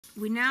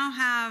We now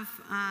have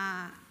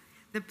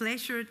the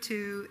pleasure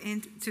to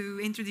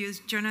introduce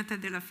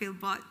Jonathan Delafield.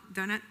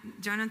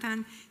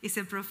 Jonathan is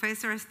a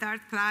professor at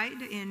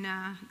Strathclyde in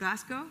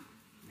Glasgow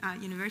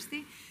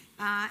University,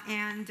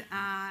 and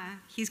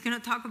he's going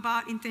to talk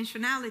about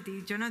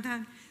intentionality.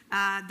 Jonathan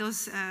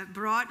does a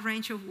broad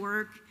range of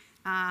work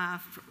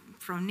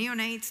from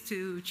neonates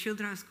to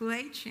children of school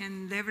age,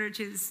 and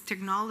leverages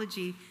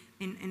technology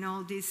in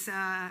all these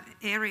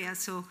areas.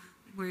 So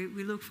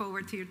we look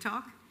forward to your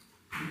talk.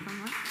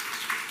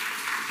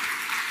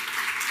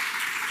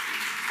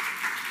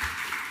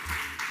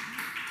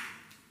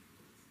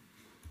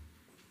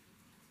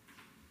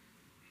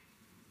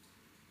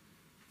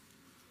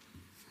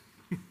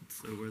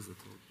 So where's the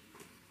talk?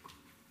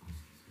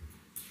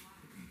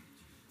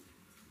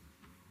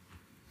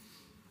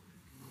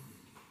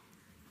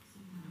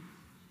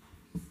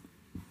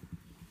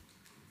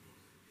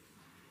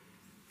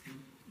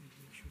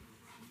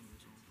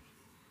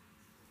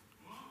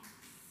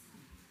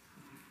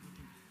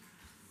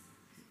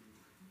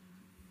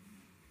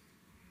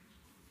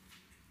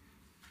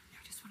 I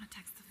just want to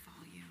text the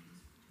volume.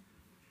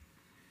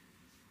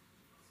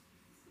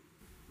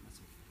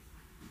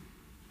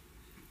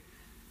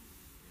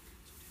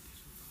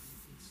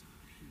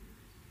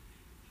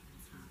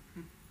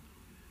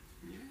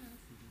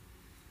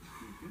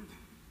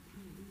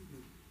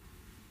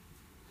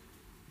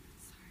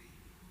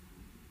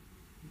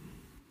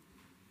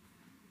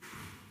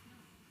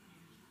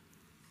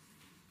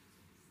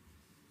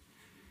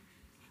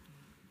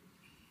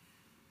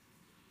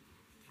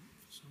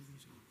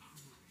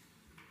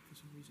 For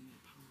some reason that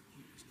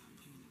PowerPoint is not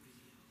playing the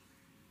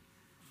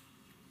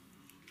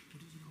video.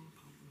 What is it called?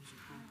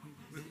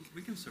 PowerPoint?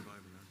 We can survive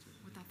without it.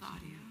 Without the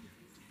audio?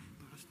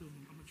 But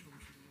I'm gonna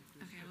troubleshoot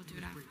it. Okay, we'll do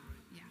it after.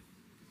 Yeah.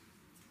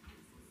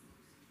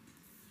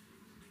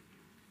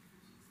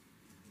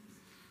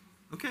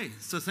 Okay,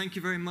 so thank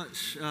you very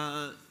much,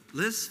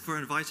 Liz, for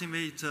inviting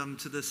me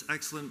to this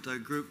excellent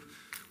group,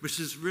 which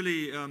is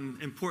really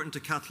important to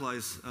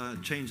catalyze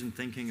change in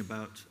thinking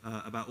about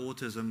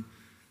autism,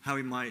 how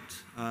we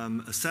might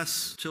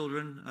assess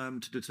children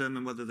to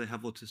determine whether they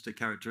have autistic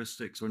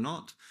characteristics or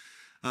not,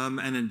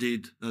 and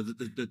indeed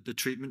the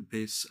treatment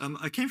piece.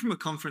 I came from a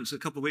conference a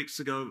couple of weeks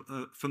ago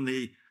from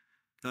the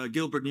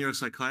Gilbert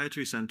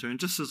Neuropsychiatry Center, and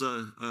just as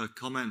a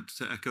comment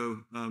to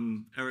echo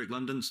Eric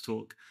London's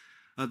talk,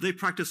 they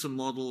practice a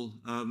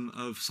model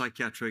of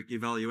psychiatric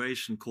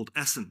evaluation called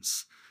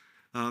ESSENCE.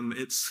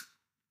 It's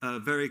a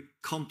very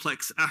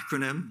complex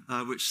acronym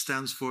which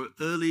stands for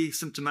Early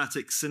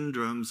Symptomatic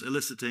Syndromes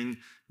Eliciting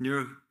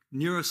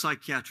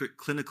Neuropsychiatric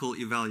Clinical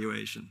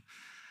Evaluation.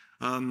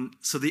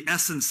 So the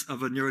essence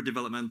of a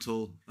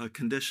neurodevelopmental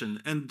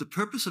condition. And the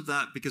purpose of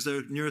that, because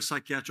they're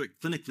neuropsychiatric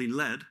clinically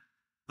led,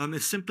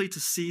 is simply to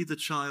see the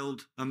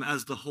child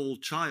as the whole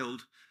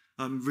child,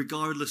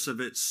 regardless of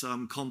its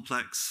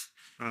complex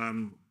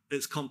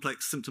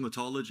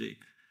symptomatology.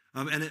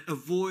 And it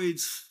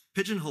avoids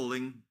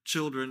pigeonholing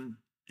children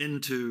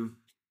into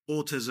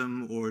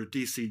autism or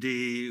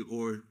DCD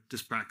or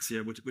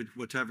dyspraxia,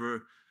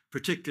 whatever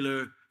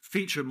particular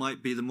feature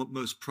might be the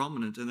most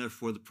prominent and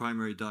therefore the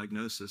primary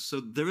diagnosis. So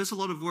there is a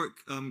lot of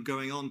work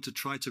going on to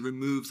try to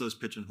remove those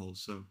pigeonholes.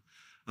 So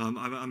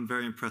I'm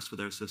very impressed with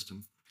their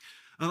system.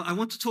 I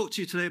want to talk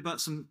to you today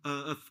about some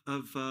of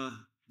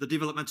the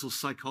developmental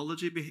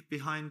psychology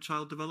behind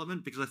child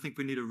development, because I think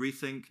we need a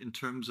rethink in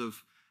terms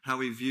of how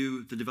we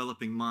view the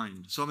developing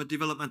mind. So I'm a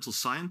developmental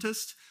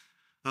scientist.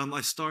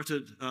 I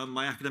started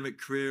my academic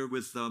career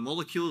with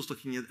molecules,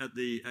 looking at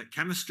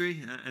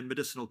chemistry and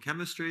medicinal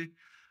chemistry.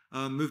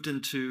 Moved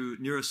into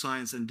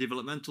neuroscience and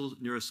developmental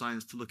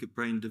neuroscience to look at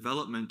brain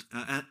development.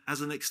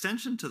 As an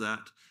extension to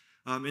that,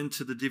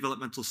 into the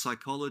developmental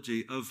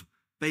psychology of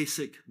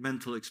basic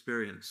mental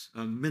experience,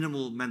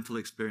 minimal mental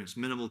experience,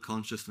 minimal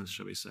consciousness,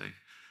 shall we say.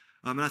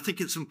 And I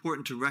think it's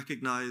important to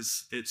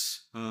recognize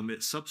its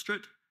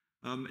substrate,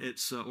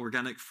 its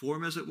organic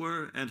form, as it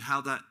were, and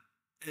how that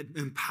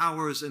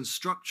empowers and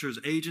structures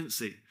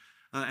agency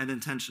and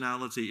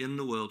intentionality in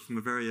the world from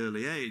a very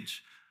early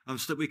age,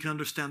 so that we can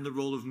understand the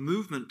role of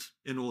movement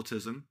in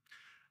autism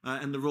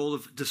and the role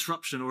of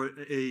disruption or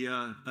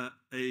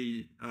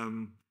a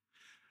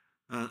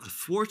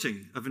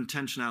thwarting of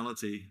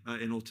intentionality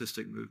in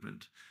autistic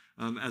movement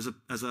as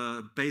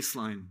a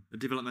baseline, a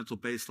developmental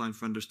baseline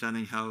for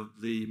understanding how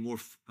the more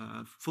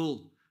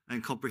full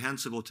and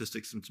comprehensive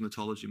autistic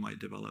symptomatology might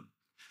develop.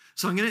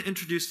 So I'm going to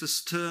introduce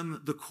this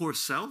term, the core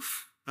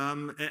self.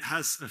 It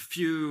has a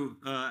few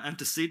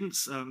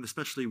antecedents,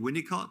 especially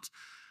Winnicott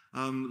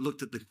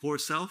looked at the core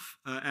self,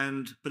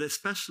 but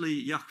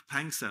especially Jaak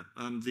Panksepp,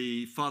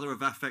 the father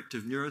of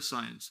affective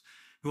neuroscience,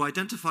 who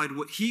identified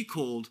what he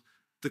called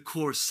the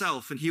core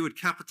self, and he would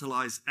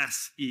capitalize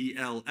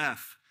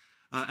SELF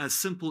as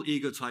simple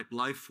ego-type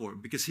life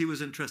form, because he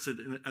was interested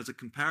in, as a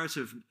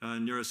comparative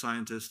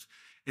neuroscientist,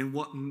 in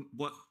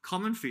what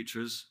common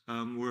features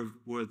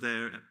were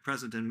there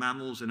present in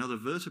mammals and other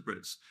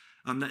vertebrates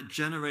that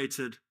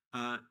generated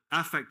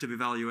affective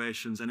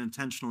evaluations and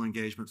intentional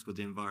engagements with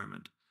the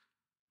environment.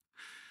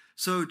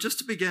 So just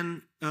to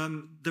begin,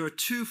 there are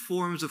two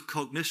forms of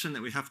cognition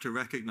that we have to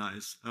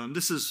recognize.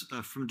 This is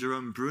from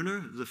Jerome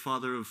Bruner, the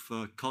father of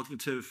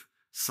cognitive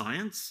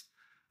science,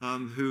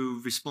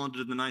 who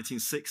responded in the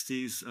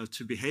 1960s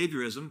to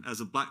behaviorism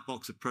as a black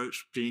box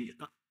approach being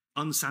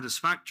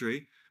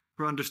unsatisfactory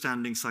for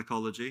understanding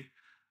psychology,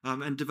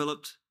 and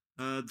developed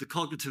the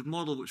cognitive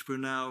model, which we're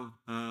now,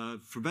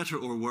 for better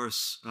or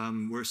worse,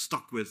 we're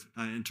stuck with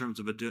in terms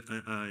of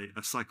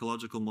a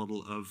psychological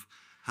model of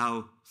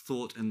how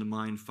thought and the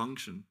mind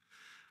function.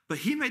 But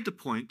he made the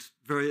point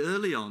very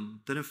early on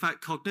that, in fact,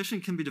 cognition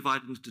can be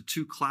divided into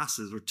two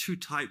classes or two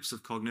types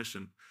of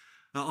cognition.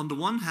 On the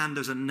one hand,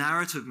 there's a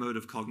narrative mode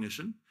of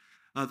cognition.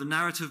 The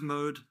narrative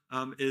mode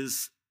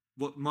is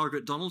what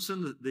Margaret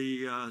Donaldson,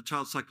 the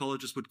child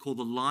psychologist, would call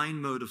the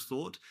line mode of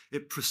thought.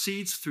 It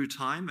proceeds through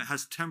time. It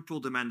has temporal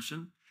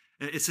dimension.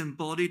 It's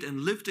embodied and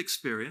lived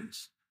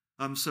experience.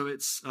 So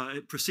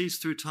it proceeds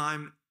through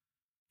time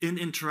in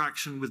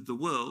interaction with the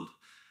world.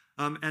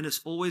 And it's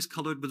always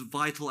colored with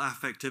vital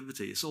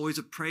affectivity. It's always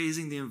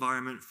appraising the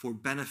environment for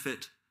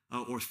benefit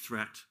or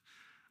threat.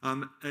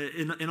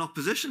 In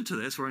opposition to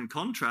this, or in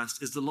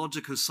contrast, is the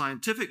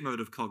logico-scientific mode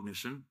of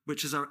cognition,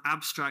 which is our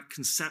abstract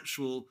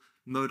conceptual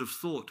mode of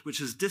thought, which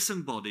is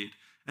disembodied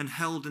and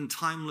held in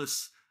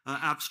timeless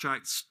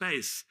abstract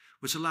space,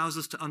 which allows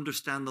us to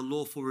understand the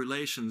lawful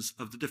relations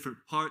of the different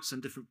parts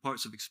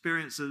of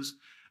experiences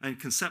and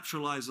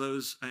conceptualize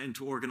those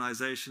into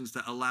organizations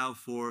that allow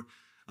for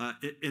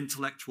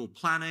intellectual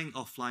planning,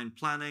 offline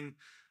planning,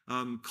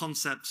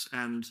 concepts,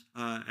 and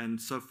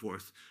so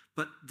forth.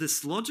 But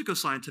this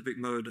logico-scientific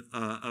mode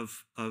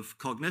of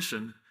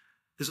cognition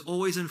is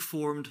always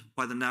informed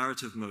by the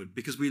narrative mode,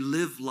 because we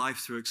live life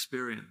through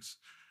experience.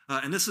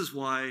 And this is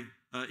why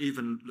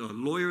even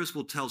lawyers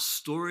will tell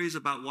stories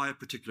about why a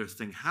particular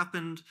thing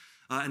happened,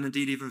 and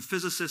indeed even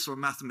physicists or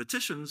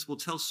mathematicians will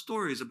tell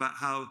stories about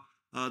how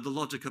the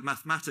logic of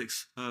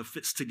mathematics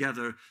fits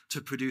together to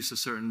produce a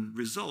certain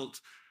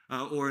result.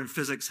 Or in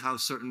physics, how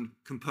certain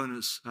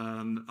components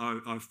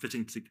are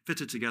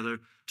fitted together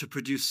to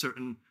produce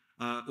certain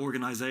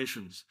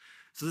organizations.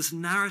 So this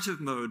narrative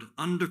mode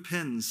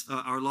underpins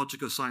our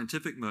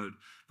logico-scientific mode.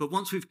 But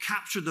once we've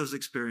captured those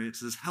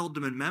experiences, held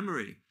them in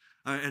memory,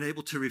 and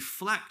able to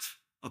reflect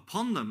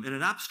upon them in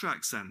an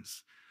abstract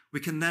sense, we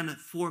can then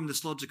form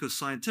this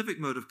logico-scientific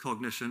mode of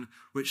cognition,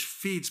 which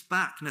feeds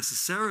back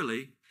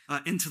necessarily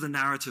into the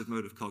narrative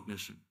mode of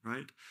cognition,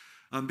 right?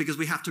 Because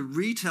we have to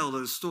retell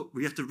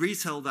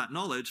that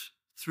knowledge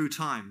through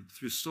time,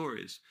 through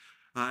stories,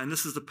 and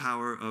this is the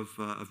power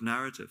of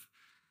narrative.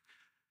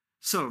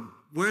 So,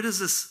 where does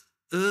this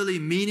early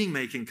meaning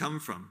making come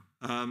from?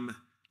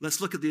 Let's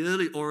look at the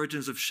early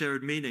origins of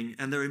shared meaning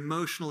and their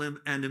emotional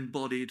and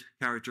embodied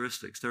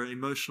characteristics, their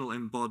emotional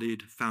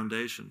embodied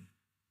foundation.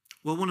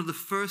 Well, one of the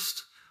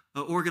first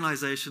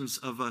organizations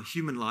of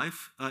human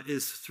life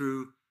is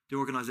through the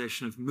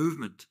organization of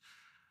movement.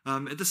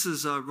 This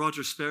is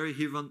Roger Sperry.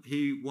 He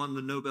won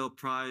the Nobel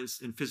Prize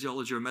in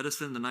Physiology or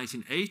Medicine in the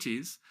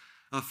 1980s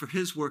for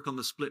his work on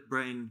the split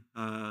brain,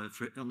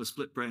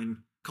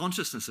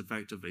 consciousness,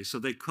 effectively. So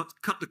they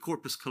cut the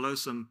corpus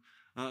callosum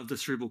of the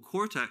cerebral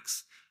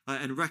cortex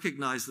and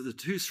recognized that the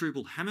two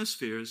cerebral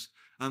hemispheres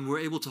were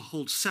able to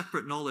hold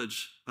separate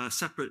knowledge,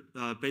 separate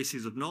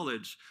bases of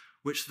knowledge,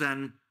 which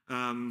then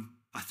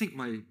I think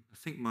my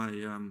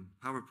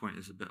PowerPoint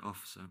is a bit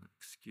off. So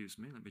excuse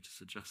me. Let me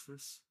just adjust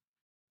this.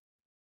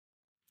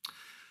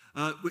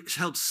 Which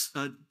held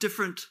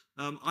different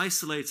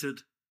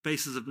isolated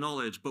bases of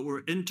knowledge, but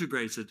were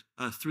integrated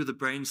through the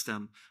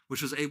brainstem,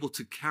 which was able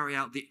to carry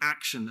out the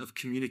action of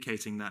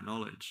communicating that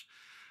knowledge.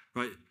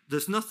 Right?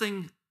 There's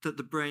nothing that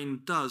the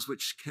brain does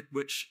which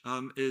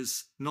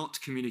is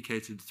not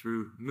communicated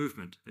through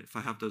movement, if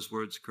I have those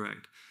words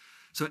correct.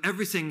 So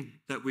everything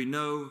that we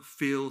know,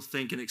 feel,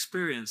 think, and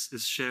experience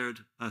is shared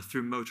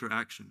through motor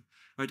action.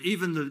 Right?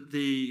 Even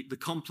the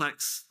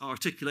complex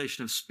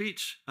articulation of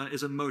speech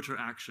is a motor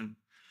action.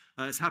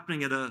 It's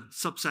happening at a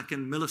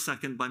sub-second,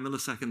 millisecond by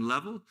millisecond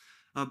level,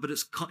 but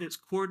it's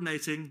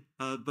coordinating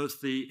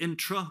both the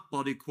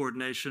intra-body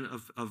coordination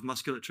of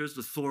musculatures,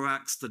 the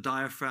thorax, the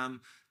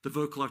diaphragm, the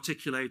vocal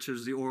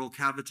articulators, the oral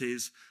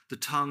cavities, the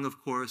tongue,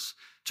 of course,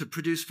 to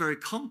produce very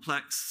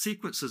complex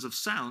sequences of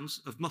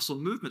sounds, of muscle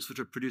movements which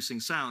are producing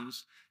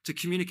sounds, to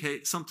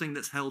communicate something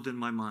that's held in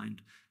my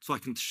mind, so I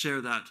can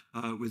share that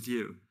with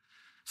you.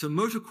 So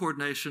motor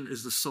coordination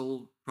is the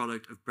sole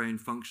product of brain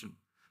function.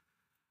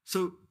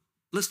 So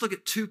let's look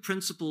at two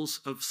principles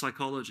of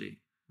psychology,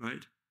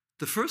 right?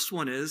 The first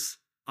one is,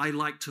 I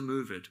like to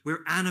move it.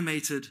 We're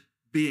animated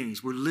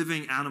beings. We're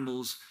living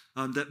animals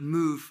that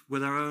move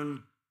with our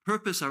own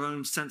purpose, our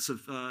own sense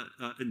of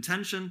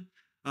intention,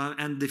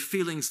 and the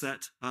feelings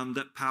that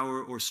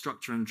power or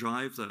structure and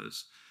drive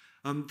those.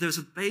 There's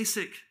a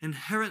basic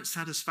inherent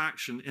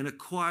satisfaction in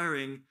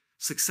acquiring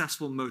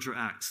successful motor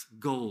acts,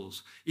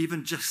 goals,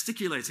 even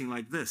gesticulating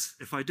like this.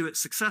 If I do it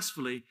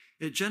successfully,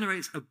 it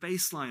generates a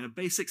baseline, a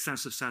basic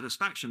sense of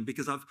satisfaction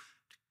because I've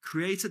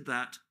created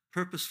that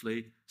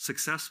purposefully,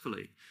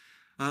 successfully.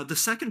 The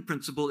second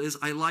principle is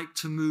I like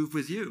to move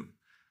with you.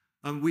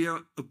 We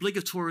are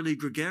obligatorily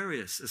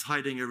gregarious, as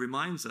Heidegger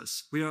reminds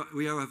us. We are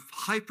a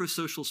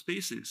hypersocial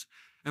species,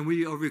 and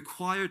we are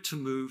required to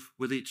move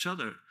with each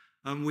other.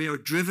 We are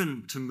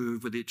driven to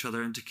move with each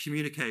other and to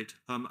communicate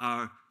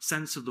our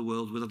sense of the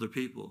world with other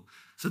people.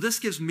 So this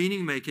gives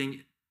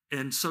meaning-making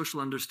and social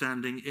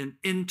understanding in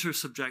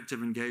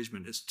intersubjective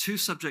engagement. It's two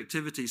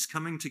subjectivities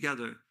coming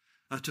together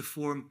to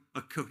form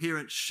a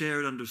coherent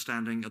shared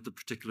understanding of the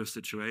particular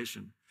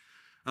situation.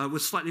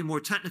 With slightly more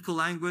technical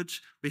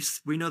language,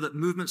 we know that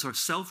movements are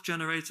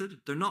self-generated.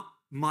 They're not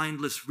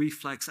mindless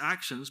reflex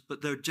actions,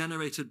 but they're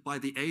generated by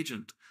the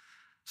agent.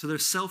 So they're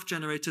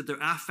self-generated, they're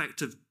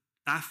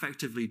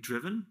affectively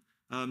driven,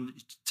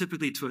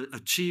 typically to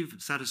achieve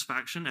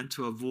satisfaction and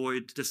to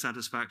avoid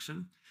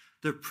dissatisfaction.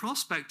 They're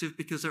prospective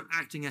because they're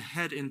acting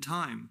ahead in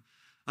time,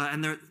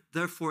 and they're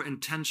therefore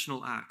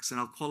intentional acts, and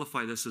I'll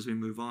qualify this as we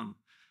move on.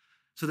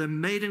 So they're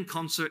made in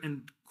concert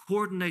and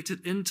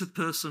coordinated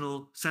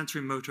interpersonal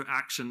sensory motor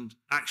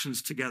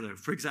actions together.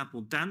 For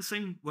example,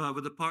 dancing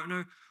with a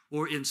partner,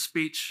 or in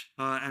speech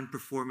and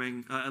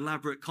performing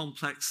elaborate,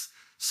 complex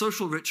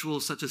social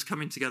rituals such as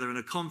coming together in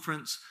a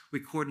conference. We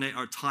coordinate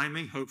our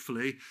timing,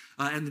 hopefully,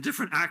 and the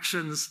different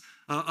actions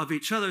of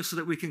each other so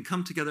that we can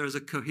come together as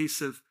a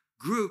cohesive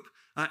group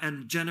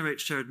and generate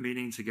shared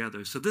meaning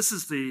together. So this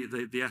is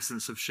the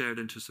essence of shared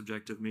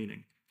intersubjective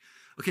meaning.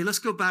 Okay, let's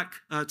go back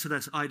to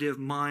this idea of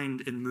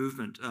mind in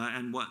movement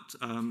and what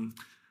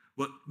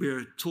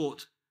we're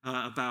taught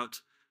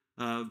about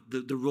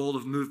the role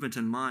of movement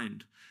in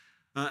mind.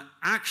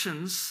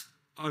 Actions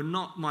are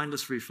not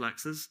mindless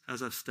reflexes,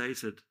 as I've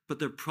stated, but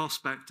they're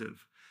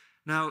prospective.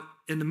 Now,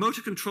 in the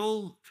motor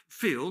control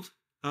field,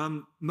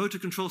 motor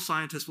control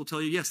scientists will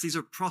tell you, yes, these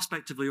are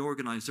prospectively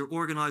organized. They're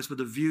organized with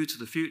a view to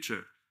the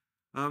future.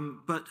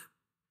 But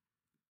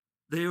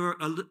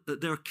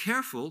they're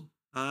careful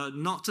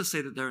not to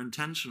say that they're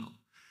intentional.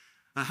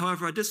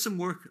 However, I did some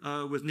work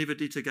with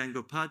Nivedita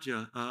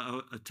Gangopadhyay,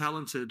 a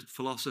talented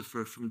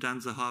philosopher from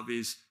Dan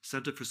Zahavi's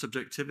Center for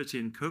Subjectivity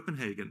in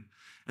Copenhagen,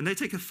 and they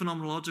take a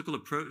phenomenological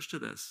approach to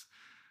this.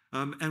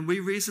 And we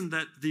reason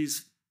that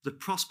the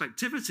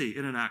prospectivity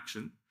in an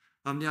action,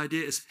 the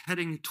idea is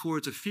heading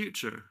towards a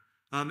future,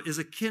 is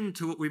akin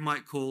to what we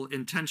might call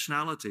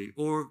intentionality,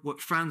 or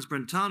what Franz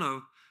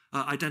Brentano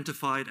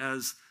identified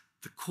as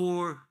the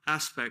core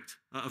aspect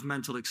of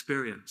mental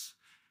experience.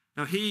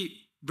 Now,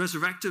 he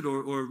resurrected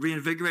or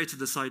reinvigorated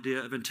this idea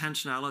of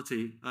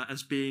intentionality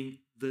as being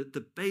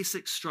the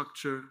basic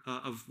structure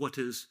of what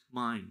is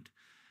mind.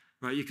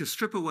 Right? You can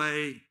strip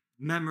away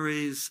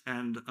memories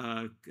and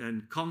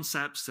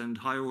concepts and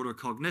higher order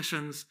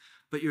cognitions,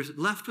 but you're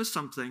left with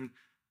something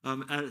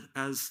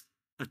as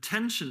a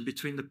tension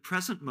between the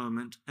present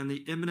moment and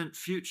the imminent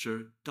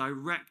future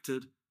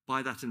directed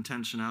by that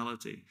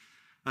intentionality.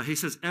 He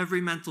says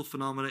every mental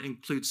phenomena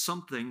includes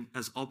something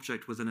as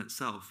object within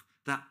itself.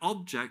 That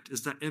object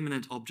is that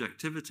immanent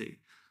objectivity.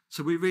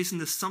 So we reason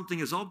this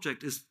something as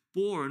object is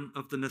born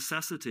of the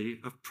necessity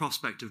of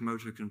prospective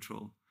motor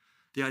control.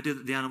 The idea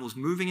that the animal is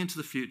moving into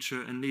the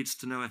future and needs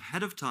to know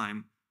ahead of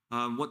time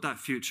what that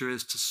future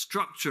is to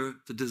structure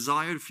the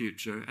desired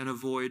future and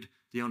avoid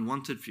the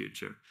unwanted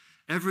future.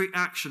 Every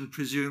action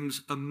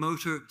presumes a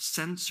motor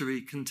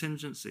sensory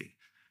contingency.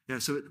 Yeah,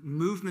 so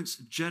movements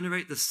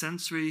generate the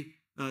sensory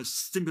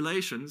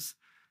stimulations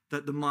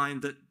that the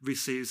mind that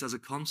receives as a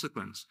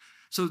consequence.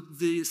 So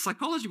the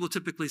psychology will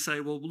typically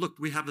say, well, look,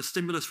 we have a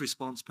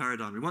stimulus-response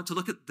paradigm. We want to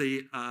look at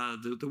the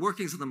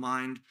workings of the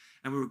mind,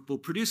 and we'll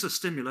produce a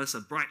stimulus,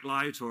 a bright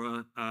light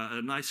or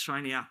a nice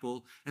shiny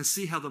apple, and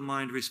see how the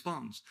mind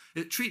responds.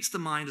 It treats the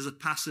mind as a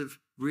passive,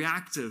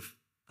 reactive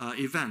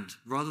event,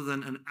 rather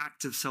than an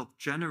active,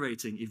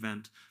 self-generating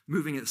event,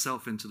 moving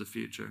itself into the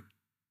future.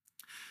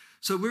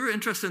 So we were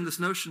interested in this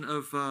notion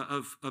of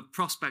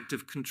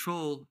prospective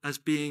control as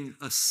being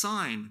a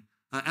sign,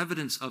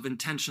 evidence of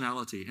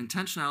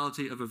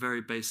intentionality of a very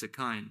basic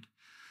kind.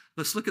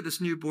 Let's look at this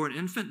newborn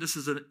infant. This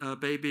is a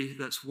baby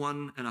that's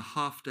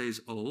 1.5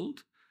 days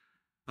old.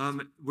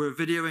 We're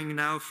videoing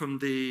now from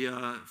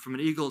an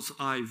eagle's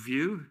eye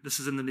view.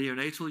 This is in the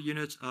neonatal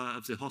unit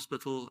of the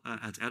hospital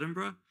at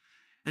Edinburgh.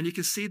 And you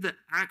can see the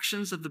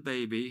actions of the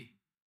baby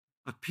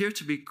appear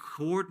to be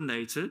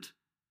coordinated,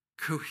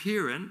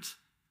 coherent,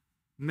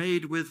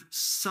 made with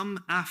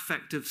some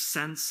affective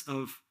sense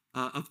of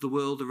the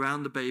world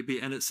around the baby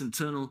and its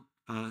internal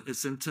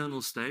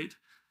state.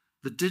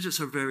 The digits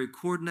are very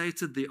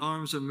coordinated. The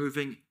arms are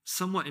moving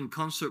somewhat in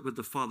concert with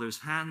the father's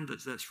hand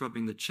that's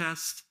rubbing the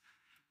chest,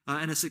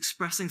 and it's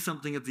expressing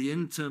something of the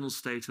internal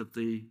state of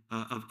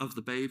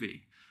the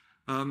baby.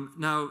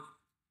 Now,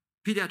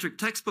 pediatric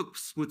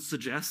textbooks would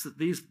suggest that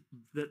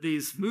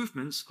these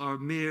movements are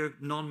mere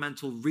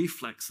non-mental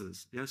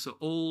reflexes. Yeah, so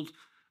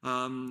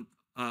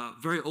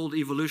very old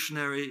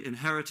evolutionary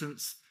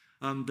inheritance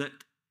that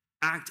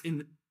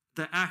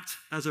act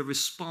as a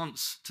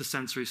response to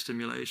sensory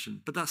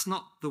stimulation. But that's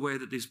not the way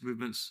that these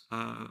movements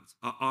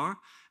are,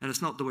 and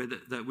it's not the way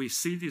that we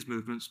see these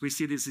movements. We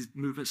see these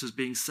movements as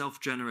being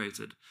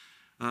self-generated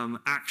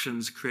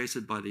actions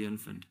created by the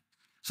infant.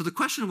 So the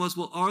question was,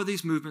 well, are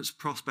these movements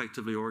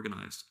prospectively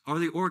organized? Are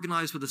they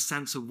organized with a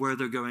sense of where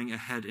they're going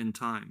ahead in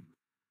time?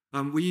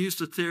 We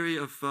used a theory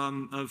of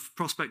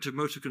prospective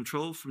motor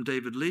control from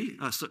David Lee,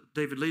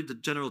 the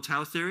general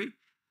tau theory,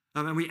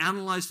 and we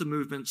analyzed the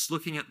movements,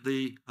 looking at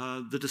the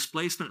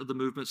displacement of the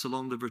movements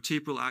along the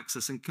vertebral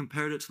axis and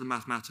compared it to the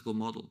mathematical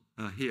model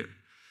here.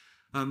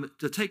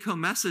 The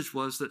take-home message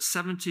was that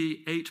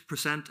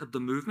 78% of the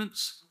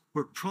movements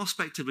were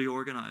prospectively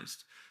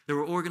organized. They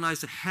were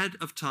organized ahead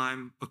of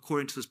time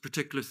according to this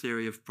particular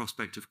theory of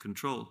prospective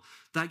control.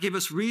 That gave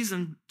us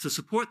reason to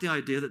support the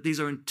idea that these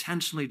are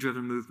intentionally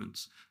driven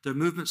movements. They're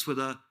movements with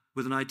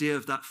an idea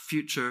of that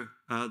future,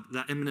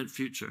 that imminent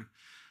future.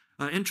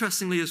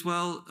 Interestingly as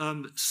well,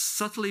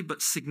 subtly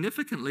but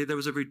significantly, there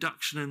was a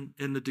reduction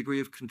in the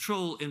degree of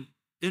control in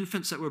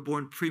infants that were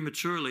born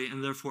prematurely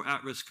and therefore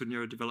at risk for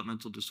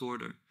neurodevelopmental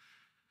disorder.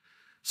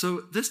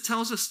 So this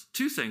tells us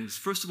two things.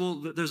 First of all,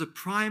 that there's a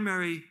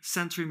primary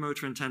sensory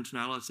motor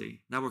intentionality.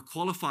 Now we're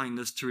qualifying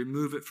this to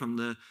remove it from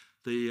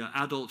the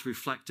adult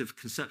reflective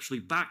conceptually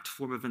backed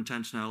form of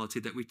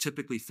intentionality that we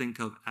typically think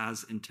of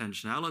as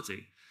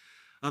intentionality.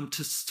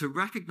 To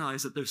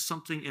recognize that there's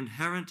something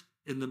inherent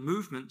in the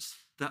movements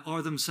that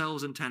are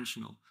themselves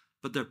intentional,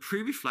 but they're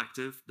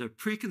pre-reflective, they're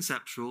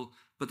preconceptual,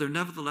 but they're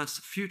nevertheless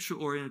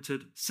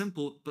future-oriented,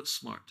 simple, but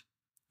smart,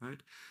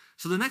 right?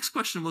 So the next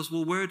question was,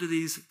 well, where do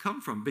these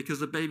come from? Because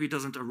the baby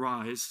doesn't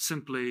arise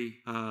simply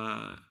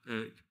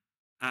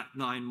at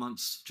 9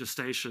 months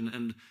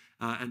gestation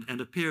and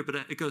appear, but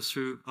it goes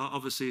through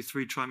obviously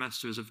 3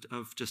 trimesters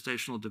of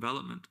gestational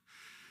development.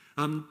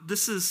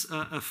 This is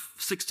a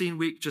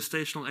 16-week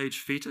gestational age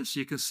fetus.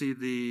 You can see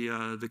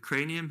the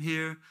cranium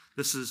here.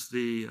 This is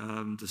the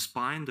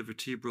spine, the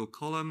vertebral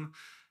column.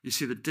 You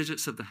see the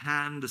digits of the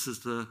hand. This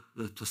is the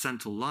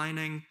placental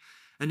lining.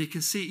 And you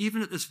can see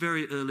even at this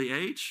very early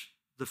age,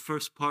 the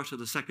first part of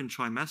the second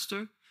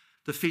trimester,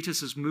 the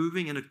fetus is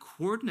moving in a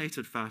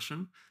coordinated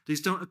fashion. These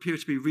don't appear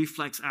to be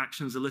reflex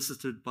actions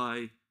elicited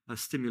by a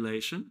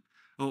stimulation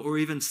or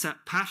even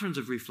set patterns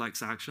of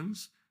reflex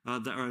actions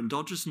that are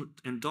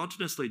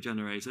endogenously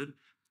generated.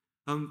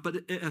 But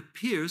it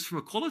appears from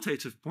a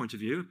qualitative point of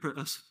view,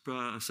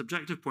 a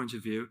subjective point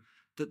of view,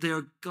 that they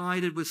are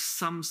guided with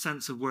some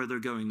sense of where they're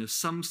going. There's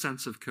some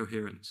sense of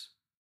coherence.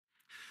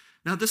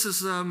 Now, this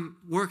is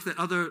work that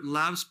other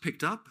labs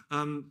picked up.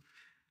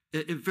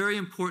 Very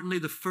importantly,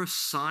 the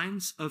first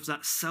signs of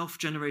that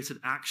self-generated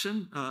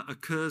action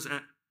occurs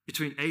at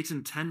between 8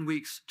 and 10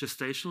 weeks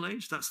gestational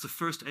age. That's the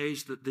first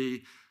age that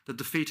the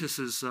fetus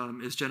is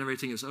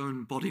generating its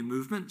own body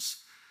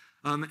movements.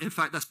 In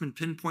fact, that's been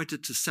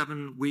pinpointed to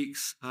 7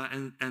 weeks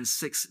and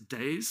 6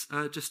 days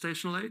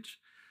gestational age.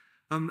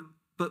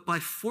 But by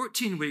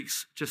 14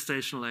 weeks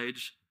gestational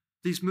age,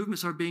 these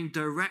movements are being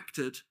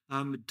directed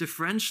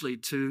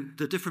differentially to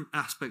the different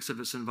aspects of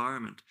its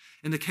environment.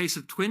 In the case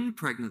of twin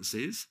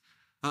pregnancies,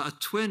 a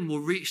twin will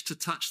reach to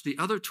touch the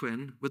other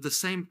twin with the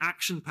same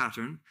action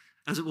pattern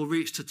as it will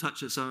reach to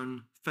touch its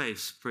own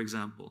face, for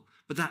example.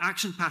 But that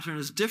action pattern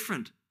is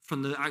different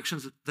from the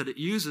actions that it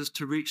uses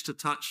to reach to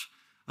touch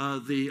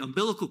the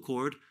umbilical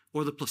cord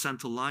or the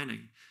placental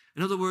lining.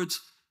 In other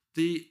words,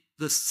 the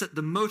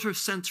motor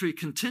sensory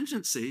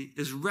contingency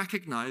is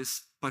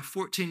recognized by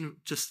 14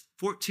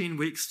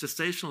 weeks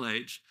gestational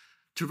age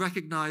to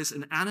recognize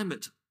an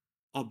animate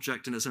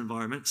object in its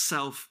environment,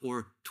 self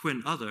or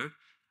twin other,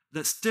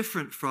 that's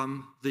different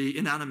from the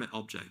inanimate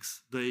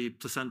objects, the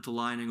placental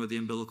lining or the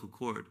umbilical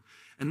cord.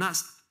 And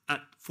that's at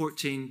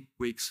 14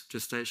 weeks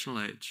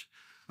gestational age.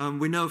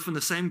 We know from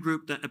the same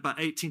group that about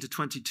 18 to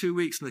 22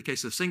 weeks, in the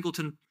case of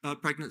singleton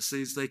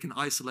pregnancies, they can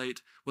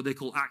isolate what they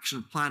call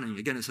action planning.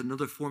 Again, it's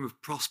another form of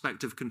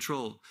prospective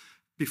control.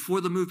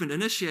 Before the movement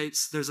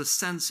initiates, there's a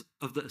sense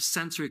of the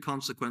sensory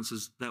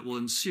consequences that will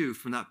ensue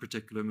from that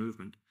particular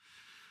movement.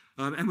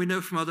 And we know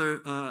from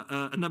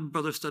a number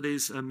of other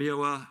studies,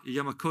 Miyawa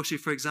Yamakoshi,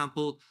 for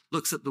example,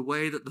 looks at the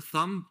way that the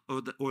thumb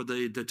or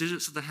the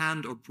digits of the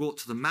hand are brought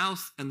to the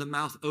mouth, and the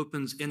mouth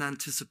opens in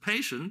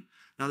anticipation.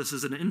 Now, this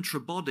is an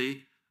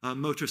intra-body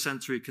motor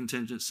sensory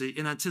contingency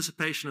in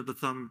anticipation of the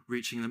thumb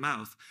reaching the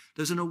mouth.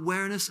 There's an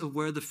awareness of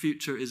where the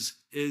future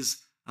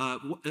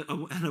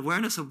an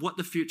awareness of what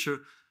the future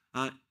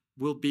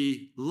will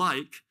be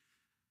like,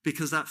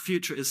 because that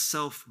future is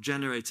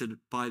self-generated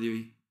by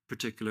the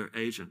particular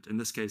agent, in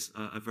this case,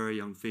 a very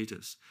young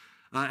fetus.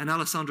 And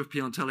Alessandro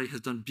Piantelli has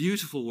done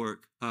beautiful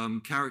work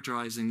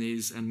characterizing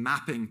these and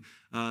mapping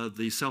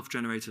the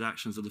self-generated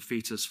actions of the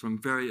fetus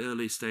from very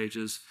early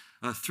stages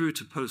through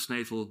to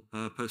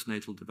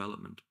postnatal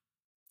development.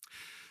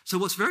 So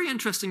what's very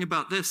interesting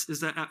about this is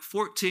that at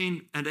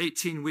 14 and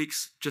 18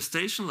 weeks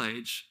gestational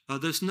age,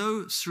 there's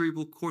no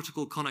cerebral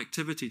cortical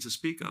connectivity to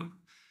speak of.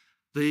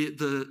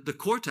 The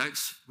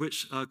cortex,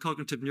 which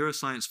cognitive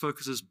neuroscience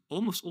focuses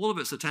almost all of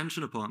its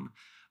attention upon,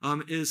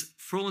 is,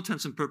 for all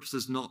intents and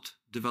purposes, not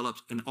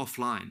developed and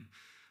offline.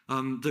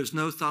 There's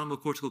no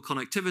thalamocortical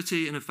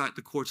connectivity, and in fact,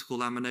 the cortical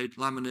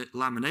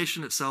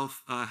lamination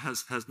itself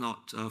has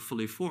not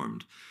fully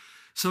formed.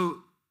 So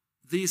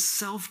these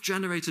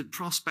self-generated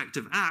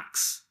prospective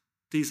acts,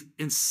 these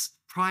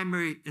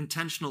primary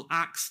intentional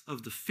acts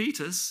of the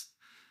fetus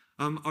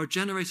are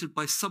generated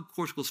by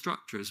subcortical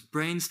structures,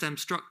 brainstem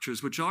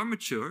structures, which are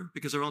mature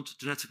because they're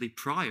genetically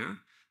prior,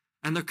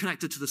 and they're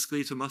connected to the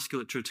skeletal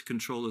musculature to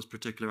control those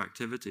particular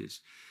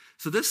activities.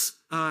 So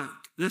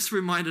this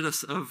reminded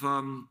us of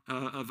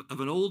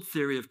an old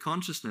theory of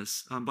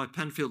consciousness by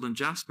Penfield and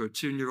Jasper,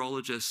 two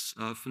neurologists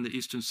from the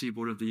eastern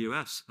seaboard of the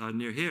US,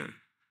 near here,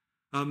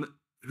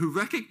 who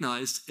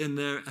recognized in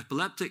their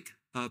epileptic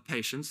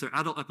patients, their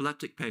adult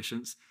epileptic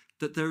patients,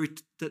 that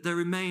there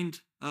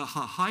remained a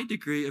high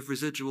degree of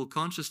residual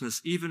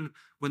consciousness even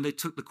when they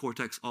took the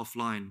cortex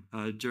offline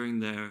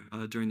during their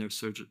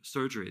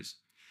surgeries.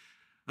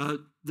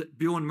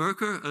 Bjorn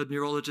Merker, a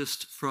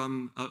neurologist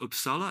from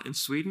Uppsala in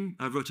Sweden,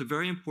 wrote a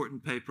very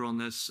important paper on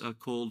this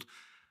called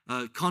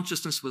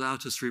Consciousness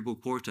Without a Cerebral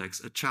Cortex,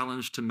 a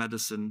Challenge to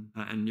Medicine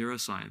and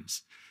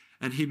Neuroscience.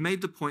 And he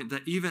made the point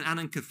that even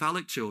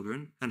anencephalic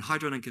children and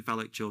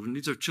hydroanencephalic children,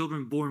 these are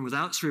children born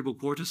without cerebral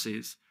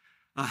cortices,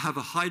 have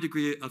a high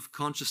degree of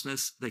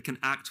consciousness. They can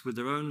act with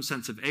their own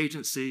sense of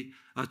agency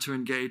to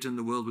engage in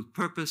the world with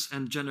purpose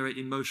and generate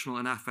emotional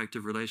and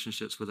affective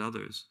relationships with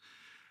others.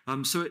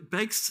 So it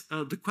begs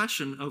the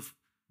question of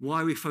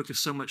why we focus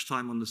so much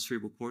time on the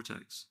cerebral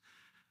cortex.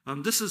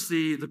 This is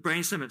the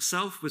brainstem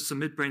itself with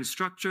some midbrain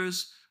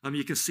structures.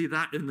 You can see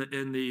that in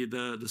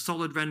the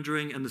solid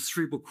rendering, and the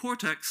cerebral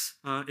cortex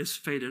is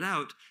faded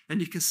out.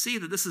 And you can see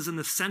that this is in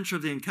the center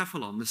of the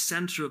encephalon, the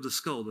center of the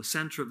skull, the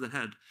center of the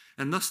head,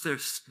 and thus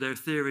their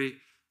theory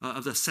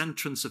of the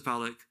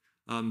centroencephalic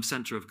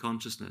center of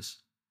consciousness.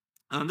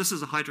 This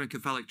is a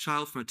hydroencephalic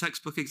child from a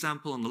textbook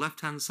example on the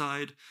left-hand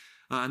side.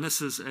 And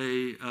this is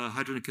a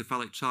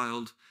hydroencephalic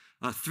child,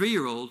 a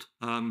 3-year-old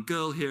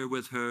girl here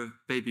with her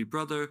baby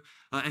brother,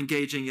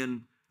 engaging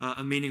in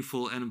a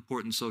meaningful and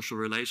important social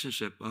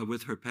relationship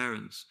with her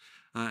parents.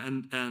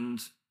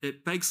 And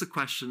it begs the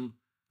question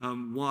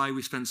why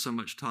we spend so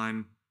much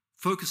time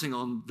focusing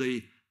on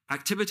the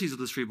activities of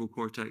the cerebral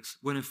cortex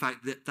when in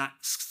fact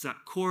that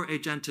core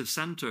agentive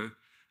center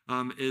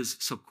is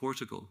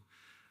subcortical.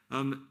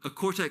 A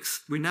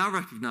cortex we now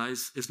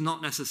recognize is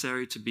not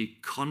necessary to be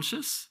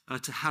conscious,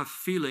 to have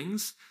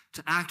feelings,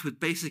 to act with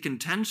basic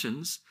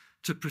intentions,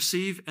 to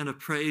perceive and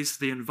appraise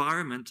the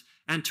environment,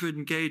 and to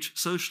engage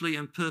socially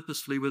and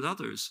purposefully with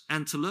others,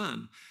 and to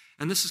learn.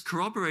 And this is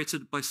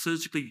corroborated by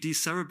surgically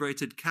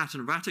decerebrated cat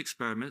and rat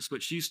experiments,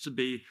 which used to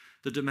be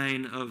the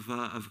domain of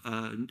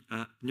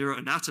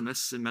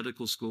neuroanatomists in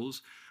medical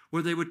schools,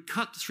 where they would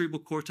cut the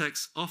cerebral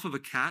cortex off of a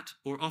cat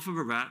or off of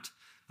a rat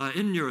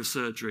in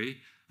neurosurgery,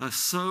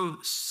 so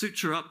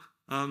suture up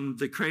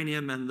the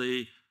cranium and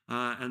the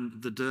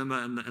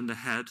derma and the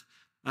head,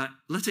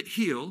 let it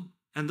heal,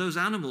 and those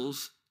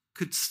animals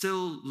could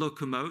still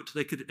locomote.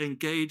 They could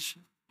engage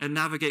and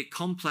navigate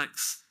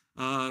complex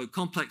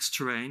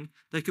terrain.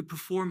 They could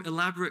perform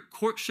elaborate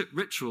courtship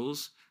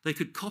rituals. They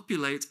could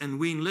copulate and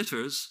wean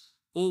litters,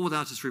 all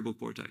without a cerebral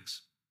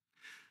cortex.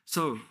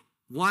 So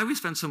why we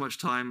spend so much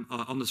time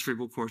on the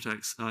cerebral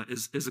cortex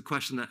is a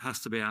question that has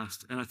to be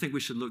asked. And I think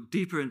we should look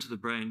deeper into the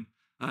brain,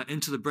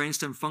 into the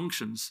brainstem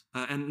functions,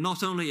 and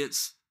not only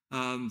its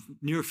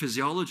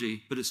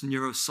neurophysiology, but its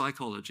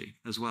neuropsychology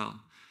as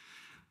well.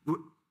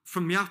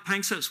 From Jaak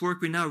Panksepp's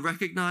work, we now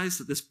recognize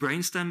that this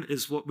brainstem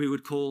is what we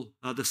would call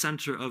the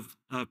center of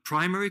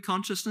primary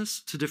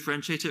consciousness, to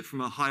differentiate it from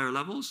higher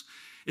levels.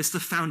 It's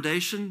the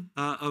foundation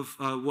of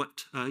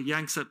what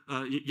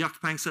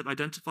Jaak Panksepp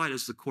identified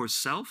as the core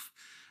self,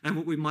 and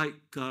what we might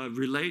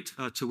relate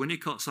to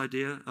Winnicott's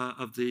idea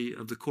of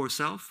the core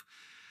self.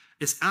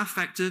 It's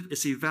affective,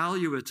 it's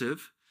evaluative,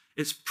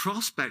 it's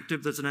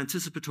prospective. There's an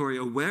anticipatory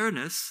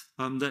awareness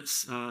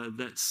that's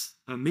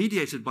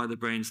mediated by the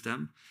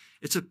brainstem.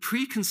 It's a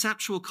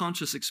preconceptual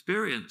conscious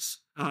experience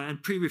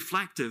and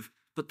pre-reflective,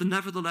 but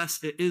nevertheless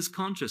it is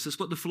conscious. It's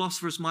what the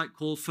philosophers might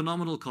call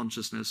phenomenal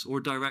consciousness or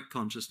direct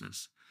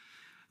consciousness.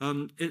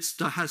 It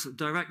has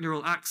direct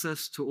neural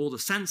access to all the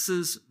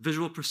senses,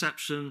 visual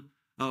perception,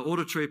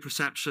 auditory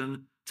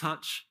perception,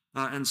 touch,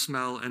 and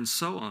smell, and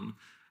so on.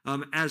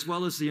 As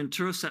well as the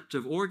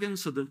interoceptive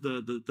organs, so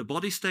the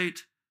body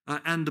state,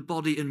 and the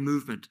body in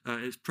movement,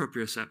 its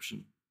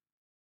proprioception.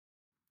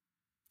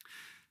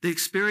 The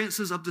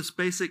experiences of this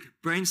basic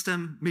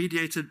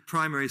brainstem-mediated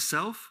primary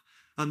self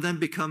then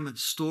become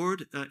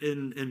stored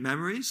in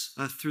memories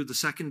through the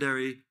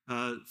secondary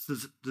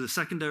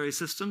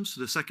systems,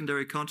 the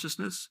secondary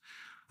consciousness,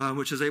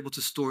 which is able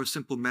to store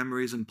simple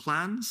memories and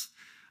plans.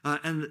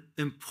 And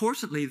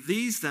importantly,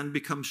 these then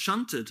become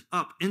shunted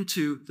up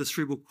into the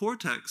cerebral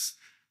cortex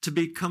to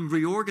become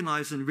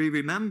reorganized and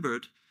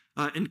re-remembered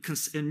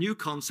in new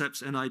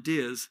concepts and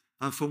ideas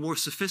for more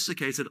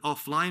sophisticated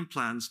offline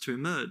plans to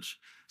emerge,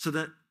 so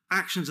that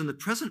actions in the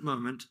present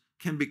moment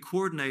can be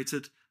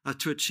coordinated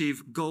to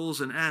achieve goals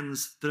and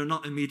ends that are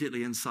not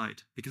immediately in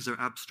sight because they're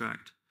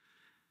abstract.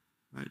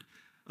 Right?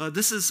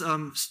 This is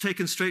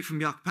taken straight from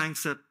Jaak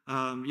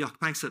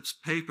Panksepp's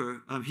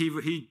paper.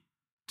 He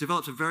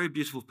developed a very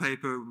beautiful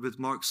paper with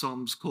Mark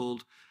Soms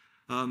called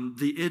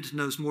 "The Id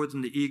Knows More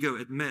Than the Ego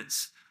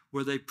Admits,"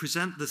 where they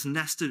present this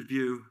nested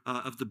view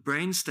of the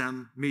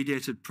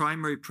brainstem-mediated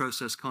primary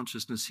process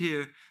consciousness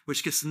here,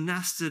 which gets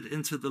nested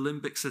into the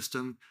limbic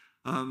system,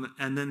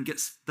 and then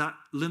that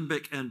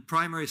limbic and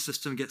primary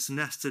system gets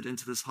nested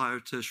into this higher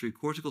tertiary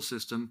cortical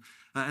system,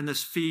 and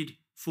this feed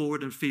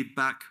forward and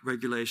feedback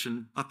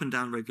regulation, up and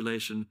down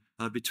regulation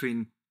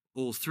between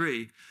all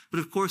three.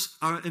 But of course,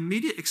 our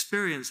immediate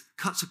experience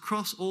cuts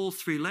across all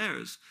three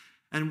layers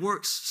and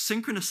works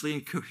synchronously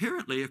and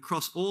coherently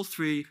across all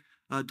three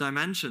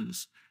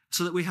dimensions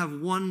so that we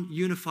have one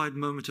unified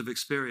moment of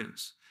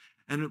experience.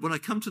 And when I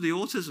come to the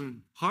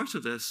autism part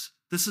of this,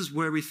 this is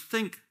where we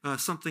think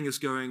something is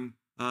going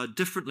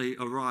differently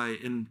awry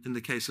in the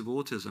case of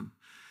autism.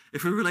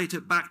 If we relate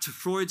it back to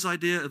Freud's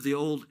idea of the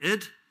old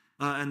id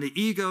and the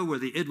ego, where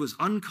the id was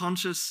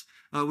unconscious,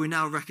 we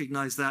now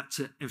recognize that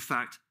to, in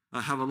fact,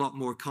 have a lot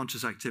more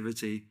conscious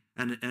activity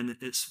and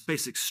its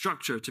basic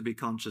structure to be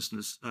conscious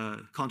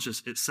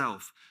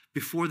itself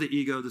before the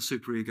ego, the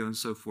superego, and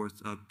so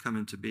forth come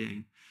into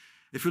being.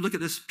 If we look at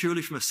this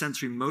purely from a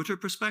sensory motor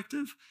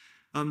perspective,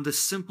 the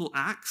simple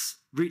acts,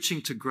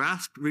 reaching to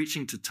grasp,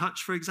 reaching to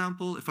touch, for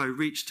example, if I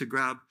reach to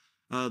grab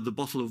the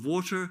bottle of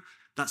water,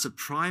 that's a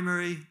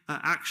primary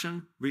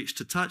action, reach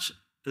to touch.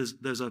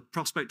 There's a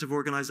prospect of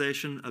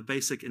organization, a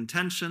basic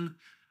intention,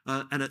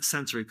 and its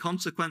sensory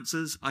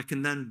consequences. I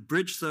can then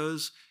bridge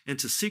those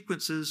into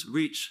sequences,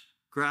 reach,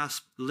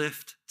 grasp,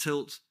 lift,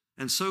 tilt,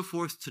 and so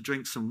forth to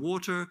drink some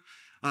water.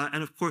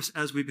 And of course,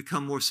 as we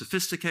become more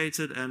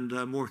sophisticated and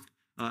more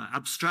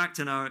abstract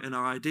in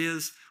our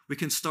ideas, we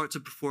can start to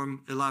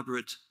perform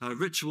elaborate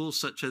rituals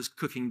such as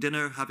cooking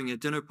dinner, having a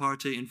dinner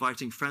party,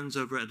 inviting friends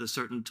over at a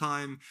certain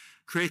time,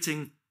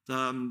 creating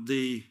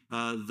the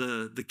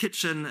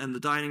kitchen and the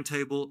dining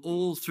table,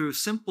 all through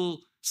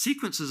simple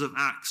sequences of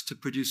acts to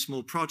produce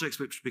small projects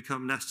which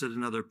become nested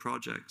in other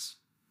projects.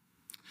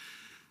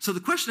 So the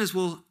question is,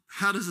 well,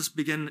 how does this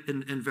begin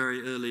in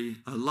very early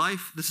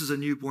life? This is a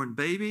newborn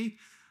baby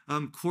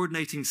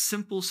coordinating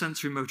simple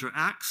sensory motor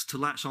acts to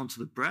latch onto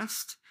the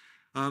breast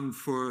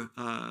for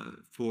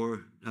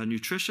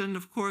nutrition,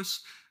 of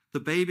course. The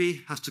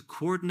baby has to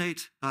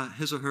coordinate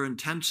his or her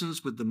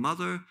intentions with the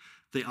mother.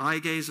 The eye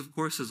gaze, of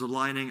course, is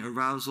aligning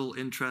arousal,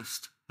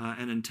 interest,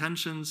 and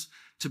intentions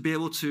to be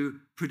able to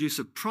produce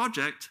a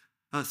project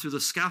through the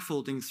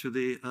scaffolding, through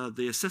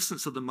the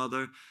assistance of the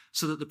mother,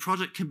 so that the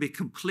project can be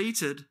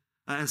completed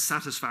and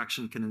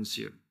satisfaction can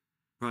ensue,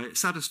 right?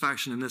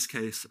 Satisfaction in this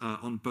case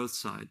on both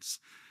sides.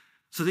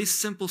 So these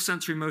simple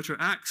sensory motor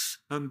acts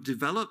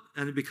develop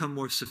and become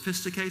more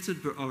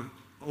sophisticated, but are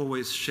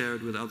always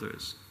shared with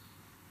others.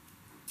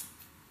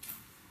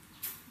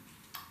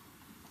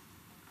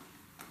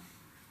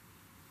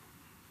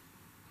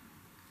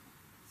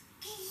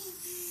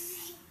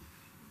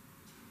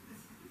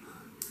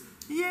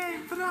 Yay,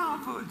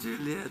 bravo,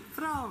 Juliet,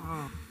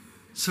 bravo.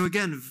 So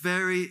again,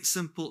 very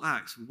simple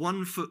acts.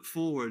 1 foot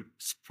forward,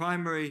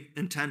 primary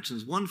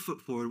intentions, 1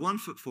 foot forward, 1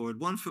 foot forward,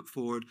 1 foot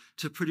forward,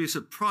 to produce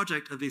a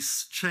project of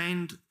these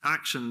chained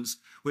actions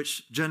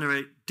which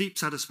generate deep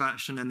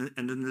satisfaction and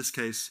in this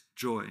case,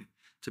 joy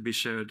to be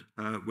shared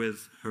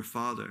with her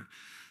father.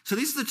 So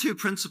these are the two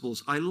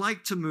principles. I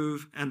like to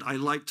move and I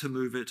like to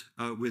move it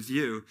with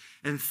you.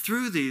 And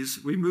through these,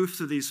 we move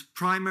through these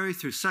primary,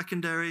 through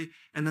secondary,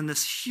 and then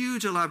this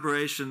huge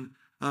elaboration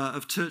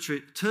of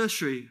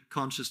tertiary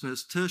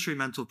consciousness, tertiary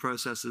mental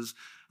processes,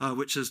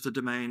 which is the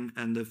domain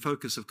and the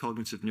focus of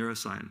cognitive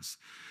neuroscience.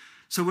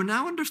 So we're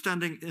now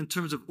understanding in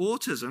terms of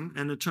autism,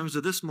 and in terms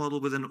of this model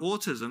within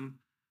autism,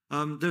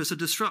 there's a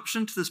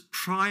disruption to this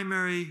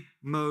primary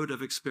mode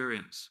of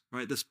experience,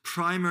 right? This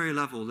primary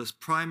level, this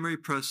primary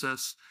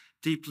process,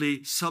 deeply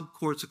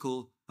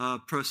subcortical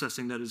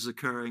processing that is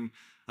occurring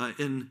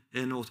in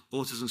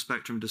autism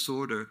spectrum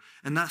disorder.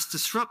 And that's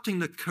disrupting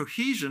the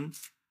cohesion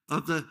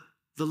of the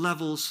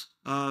levels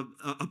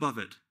above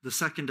it, the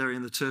secondary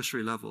and the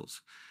tertiary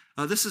levels.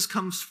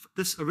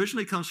 This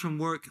originally comes from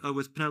work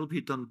with Penelope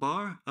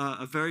Dunbar,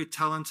 a very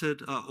talented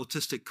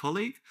autistic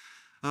colleague.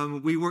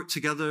 We worked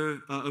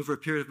together over a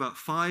period of about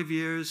 5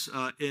 years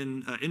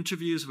in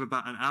interviews of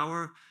about an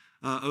hour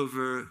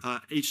over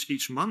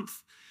each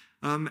month.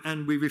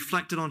 And we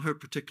reflected on her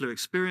particular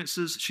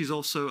experiences. She's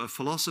also a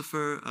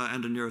philosopher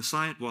and a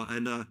neuroscientist, well,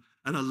 and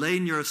a lay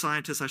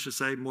neuroscientist, I should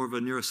say, more of a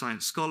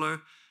neuroscience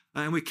scholar.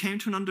 And we came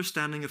to an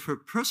understanding of her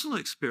personal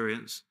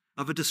experience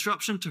of a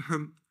disruption to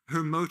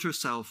her motor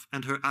self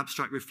and her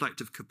abstract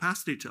reflective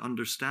capacity to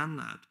understand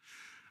that.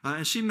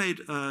 And she made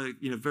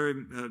very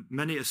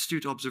many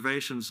astute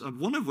observations,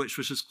 one of which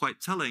was just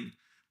quite telling,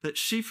 that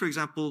she, for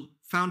example,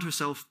 found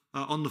herself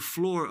on the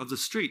floor of the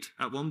street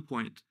at one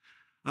point,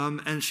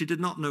 and she did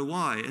not know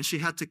why. And she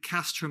had to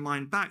cast her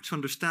mind back to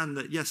understand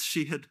that, yes,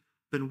 she had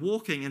been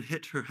walking and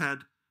hit her head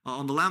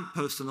on the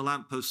lamppost, and the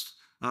lamppost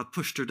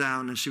pushed her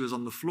down and she was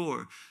on the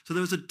floor. So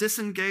there was a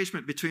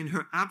disengagement between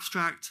her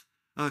abstract,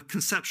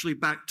 conceptually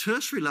back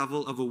tertiary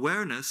level of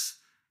awareness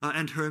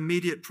and her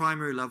immediate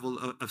primary level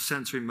of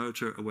sensory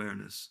motor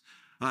awareness.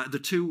 The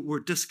two were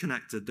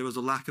disconnected. There was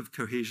a lack of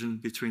cohesion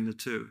between the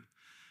two.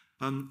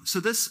 So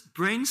this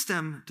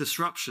brainstem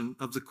disruption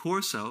of the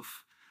core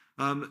self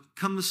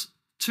comes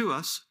to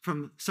us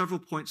from several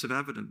points of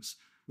evidence.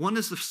 One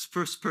is the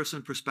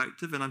first-person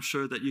perspective, and I'm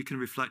sure that you can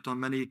reflect on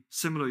many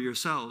similar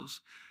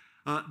yourselves.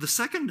 The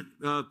second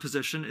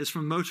position is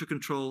from motor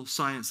control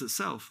science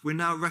itself. We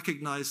now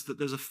recognize that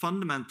there's a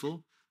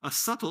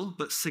subtle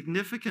but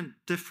significant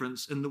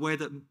difference in the way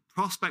that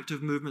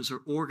prospective movements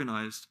are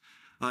organized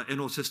in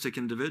autistic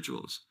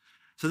individuals.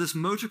 So this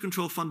motor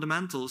control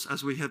fundamentals,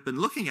 as we have been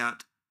looking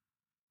at,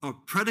 are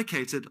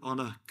predicated on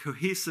a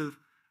cohesive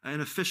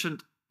and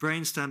efficient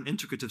brainstem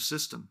integrative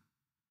system.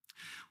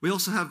 We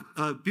also have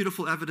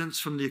beautiful evidence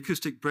from the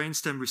acoustic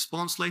brainstem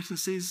response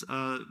latencies,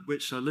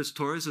 which Liz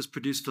Torres has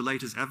produced the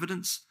latest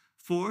evidence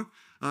for,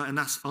 and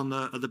that's on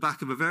the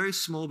back of a very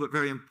small but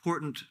very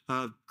important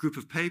group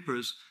of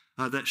papers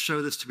that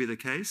show this to be the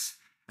case.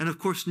 And of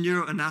course,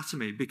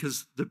 neuroanatomy,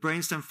 because the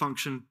brainstem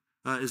function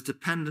is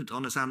dependent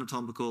on its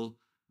anatomical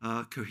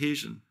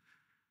cohesion.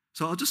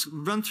 So I'll just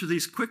run through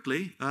these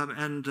quickly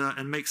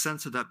and make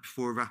sense of that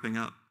before wrapping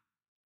up.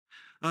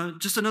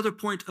 Just another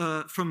point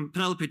from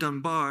Penelope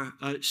Dunbar.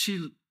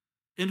 She,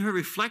 in her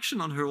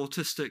reflection on her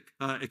autistic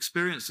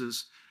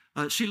experiences,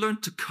 she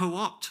learned to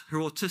co-opt her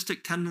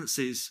autistic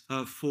tendencies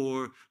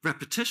for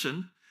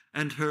repetition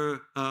and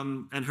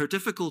her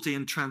difficulty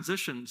in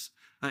transitions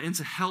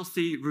into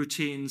healthy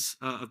routines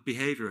of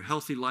behavior,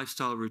 healthy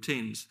lifestyle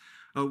routines.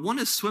 One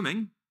is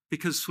swimming,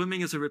 because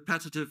swimming is a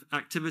repetitive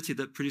activity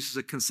that produces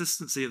a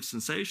consistency of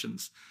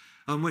sensations,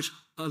 which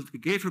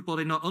gave her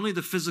body not only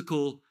the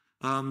physical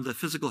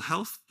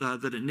health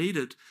that it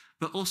needed,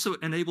 but also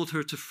enabled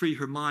her to free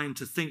her mind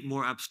to think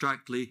more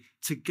abstractly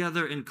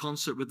together in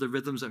concert with the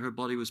rhythms that her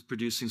body was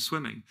producing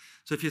swimming.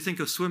 So if you think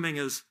of swimming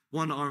as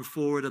one arm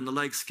forward and the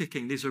legs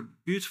kicking, these are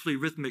beautifully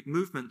rhythmic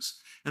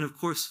movements. And of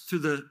course, through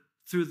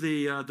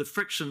the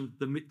friction,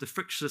 the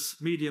frictious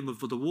medium of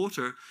the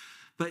water,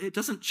 but it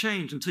doesn't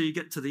change until you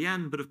get to the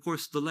end. But of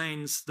course, the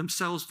lanes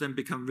themselves then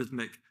become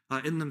rhythmic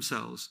in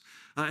themselves.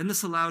 And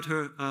this allowed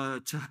her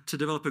to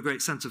develop a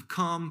great sense of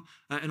calm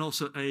and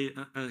also a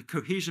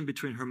cohesion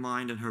between her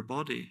mind and her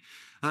body.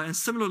 And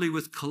similarly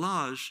with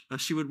collage,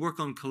 she would work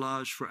on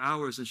collage for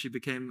hours, and she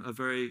became a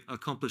very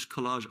accomplished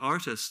collage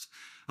artist,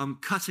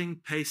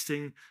 cutting,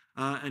 pasting,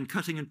 and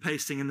cutting and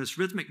pasting in this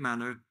rhythmic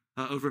manner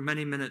over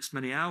many minutes,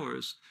 many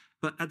hours.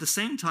 But at the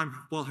same time,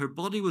 while her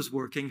body was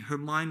working, her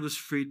mind was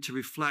freed to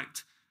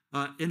reflect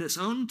in its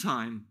own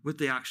time with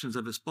the actions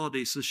of its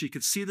body, so she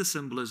could see the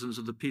symbolisms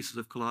of the pieces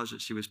of collage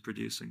that she was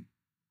producing.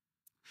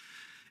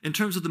 In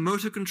terms of the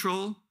motor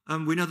control,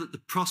 we know that the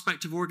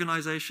prospective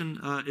organization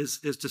is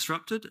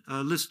disrupted.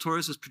 Liz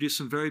Torres has produced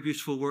some very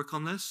beautiful work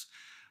on this.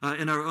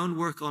 In our own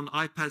work on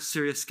iPad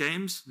serious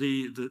games,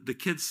 the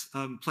kids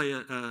play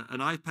an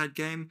iPad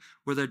game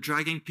where they're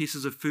dragging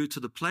pieces of food to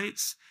the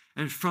plates.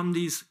 And from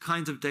these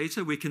kinds of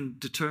data, we can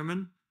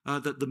determine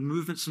that the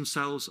movements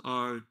themselves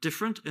are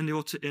different in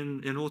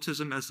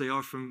autism as they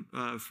are from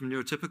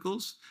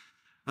neurotypicals.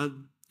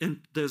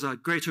 There's a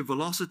greater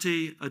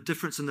velocity, a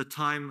difference in the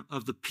time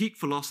of the peak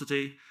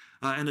velocity,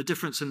 and a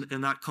difference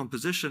in that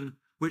composition,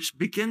 which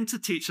begin to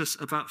teach us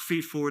about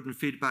feed-forward and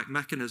feedback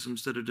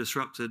mechanisms that are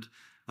disrupted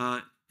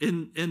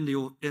in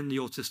the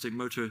autistic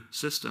motor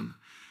system.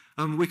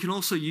 We can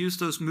also use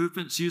those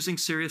movements using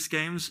serious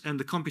games and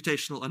the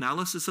computational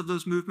analysis of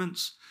those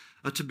movements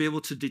to be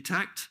able to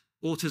detect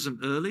autism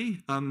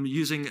early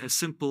using a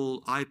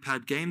simple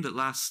iPad game that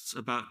lasts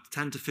about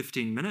 10 to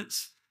 15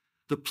 minutes.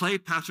 The play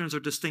patterns are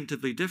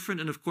distinctively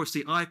different, and of course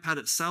the iPad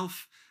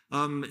itself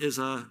is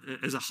a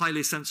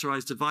highly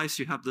sensorized device.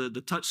 You have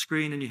the touch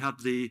screen and you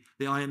have the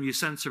IMU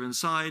sensor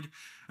inside,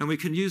 and we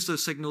can use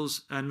those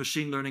signals and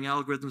machine learning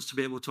algorithms to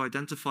be able to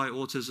identify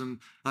autism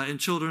in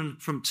children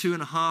from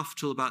 2.5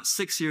 till about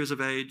 6 years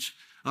of age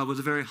with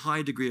a very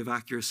high degree of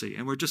accuracy.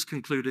 And we're just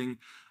concluding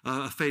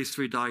a phase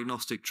 3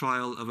 diagnostic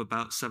trial of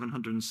about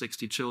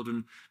 760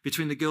 children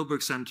between the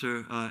Gilbert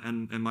Center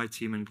and my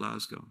team in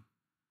Glasgow.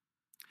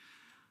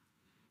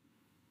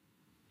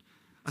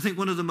 I think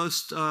one of the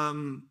most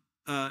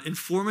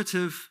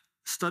informative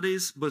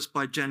studies was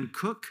by Jen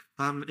Cook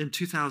in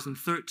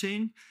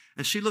 2013,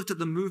 and she looked at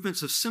the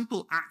movements of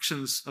simple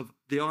actions of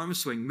the arm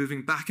swing,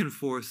 moving back and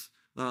forth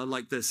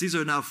like this. These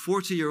are now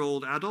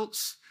 40-year-old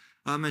adults,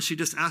 and she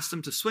just asked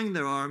them to swing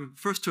their arm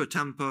first to a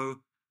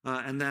tempo,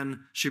 and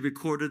then she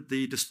recorded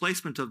the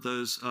displacement of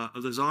those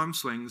arm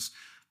swings.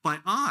 By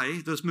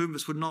eye, those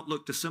movements would not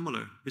look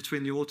dissimilar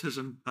between the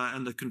autism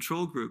and the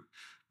control group.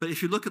 But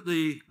if you look at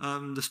the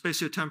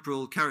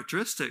spatiotemporal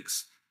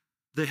characteristics,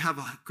 they have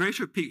a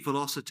greater peak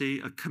velocity,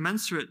 a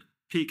commensurate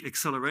peak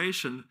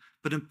acceleration,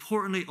 but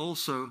importantly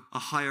also a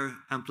higher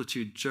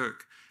amplitude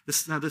jerk.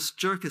 This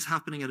jerk is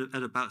happening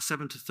at about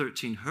 7 to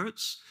 13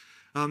 hertz.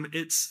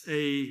 It's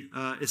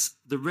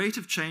the rate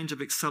of change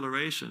of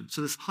acceleration.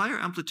 So this higher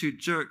amplitude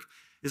jerk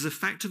is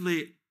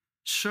effectively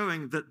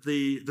showing that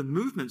the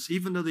movements,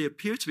 even though they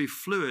appear to be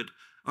fluid,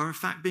 are in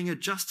fact being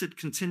adjusted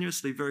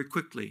continuously very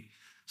quickly.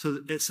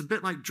 So it's a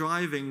bit like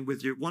driving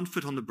with your 1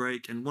 foot on the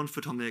brake and 1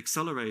 foot on the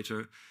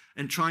accelerator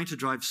and trying to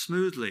drive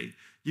smoothly.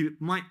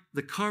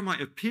 The car might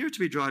appear to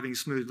be driving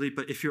smoothly,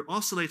 but if you're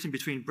oscillating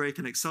between brake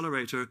and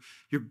accelerator,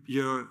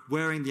 you're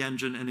wearing the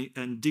engine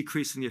and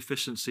decreasing the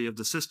efficiency of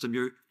the system.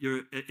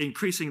 You're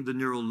increasing the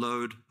neural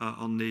load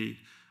on the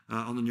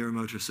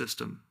neuromotor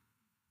system.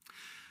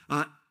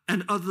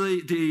 And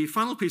the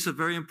final piece of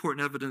very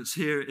important evidence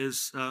here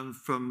is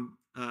from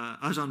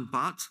Ajahn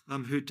Bhatt,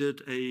 who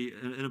did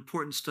an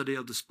important study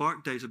of the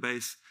Spark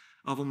database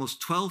of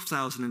almost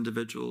 12,000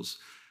 individuals.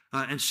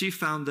 And she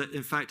found that,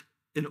 in fact,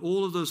 in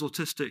all of those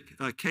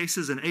autistic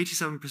cases, in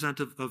 87%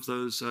 of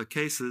those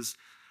cases,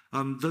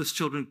 those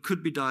children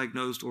could be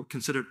diagnosed or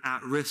considered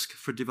at risk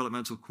for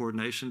developmental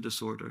coordination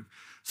disorder.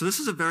 So this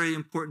is a very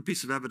important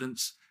piece of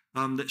evidence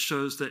that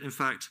shows that, in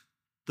fact,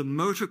 the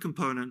motor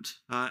component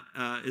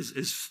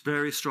is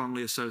very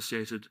strongly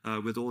associated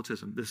with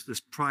autism, this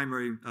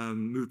primary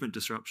movement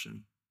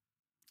disruption.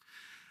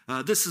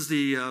 This is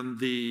the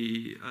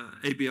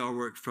ABR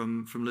work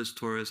from Liz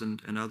Torres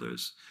and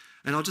others.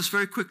 And I'll just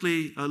very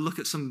quickly look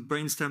at some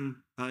Brainstem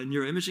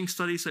neuroimaging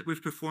studies that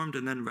we've performed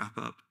and then wrap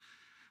up.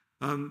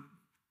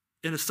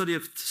 In a study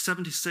of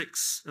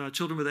 76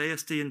 children with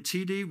ASD and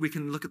TD, we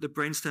can look at the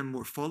brainstem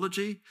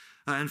morphology.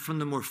 And from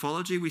the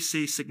morphology, we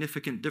see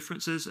significant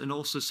differences and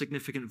also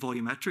significant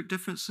volumetric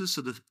differences.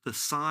 So the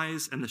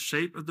size and the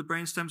shape of the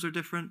brainstems are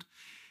different.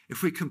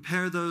 If we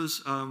compare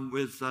those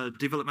with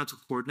developmental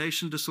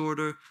coordination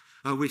disorder,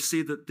 we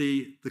see that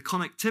the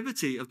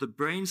connectivity of the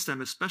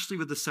brainstem, especially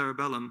with the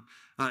cerebellum,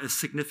 is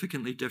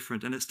significantly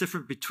different. And it's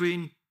different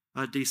between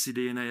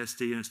DCD and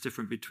ASD, and it's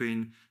different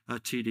between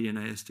TD and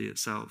ASD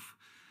itself.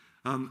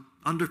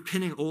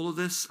 Underpinning all of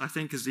this, I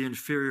think, is the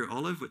inferior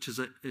olive, which is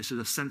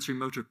a sensory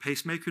motor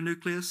pacemaker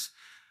nucleus,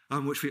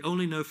 which we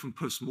only know from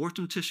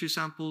post-mortem tissue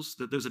samples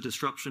that there's a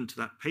disruption to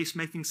that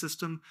pacemaking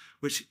system,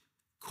 which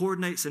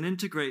coordinates and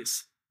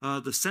integrates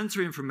the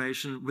sensory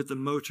information with the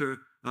motor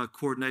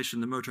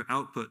coordination, the motor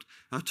output,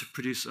 to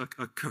produce a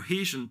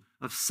cohesion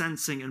of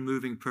sensing and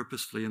moving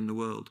purposefully in the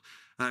world.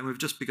 And we've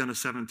just begun a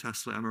 7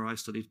 Tesla MRI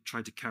study to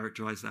try to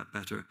characterize that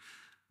better.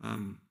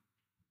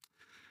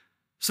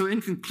 So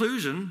in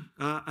conclusion,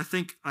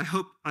 I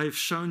hope I've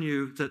shown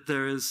you that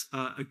there is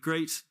a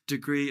great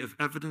degree of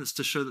evidence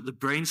to show that the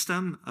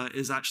brainstem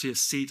is actually a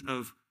seat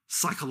of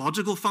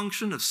psychological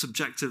function, of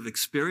subjective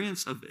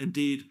experience, of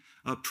indeed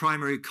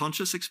primary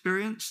conscious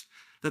experience,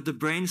 that the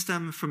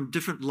brainstem from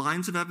different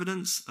lines of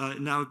evidence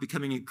now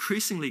becoming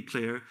increasingly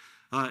clear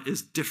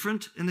is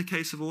different in the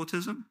case of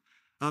autism.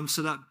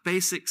 So that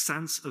basic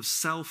sense of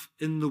self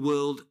in the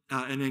world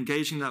and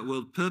engaging that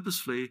world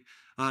purposefully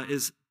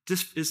is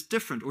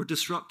different or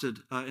disrupted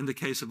in the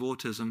case of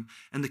autism.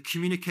 And the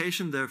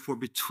communication, therefore,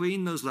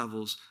 between those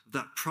levels,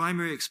 that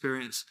primary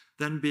experience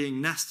then being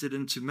nested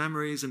into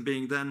memories and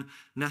being then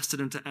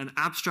nested into an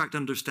abstract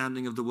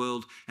understanding of the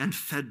world and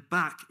fed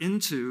back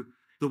into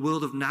the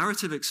world of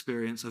narrative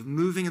experience, of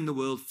moving in the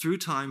world through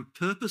time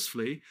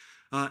purposefully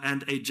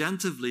and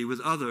agentively with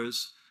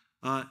others,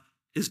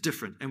 is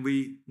different. And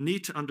we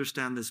need to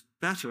understand this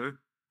better,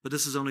 but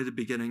this is only the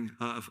beginning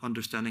of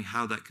understanding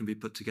how that can be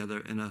put together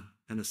in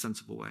a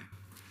sensible way.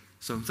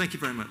 So thank you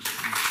very much.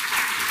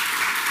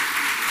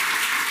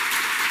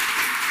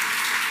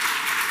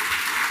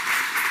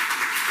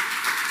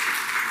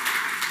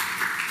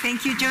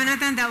 Thank you,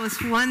 Jonathan. That was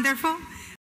wonderful.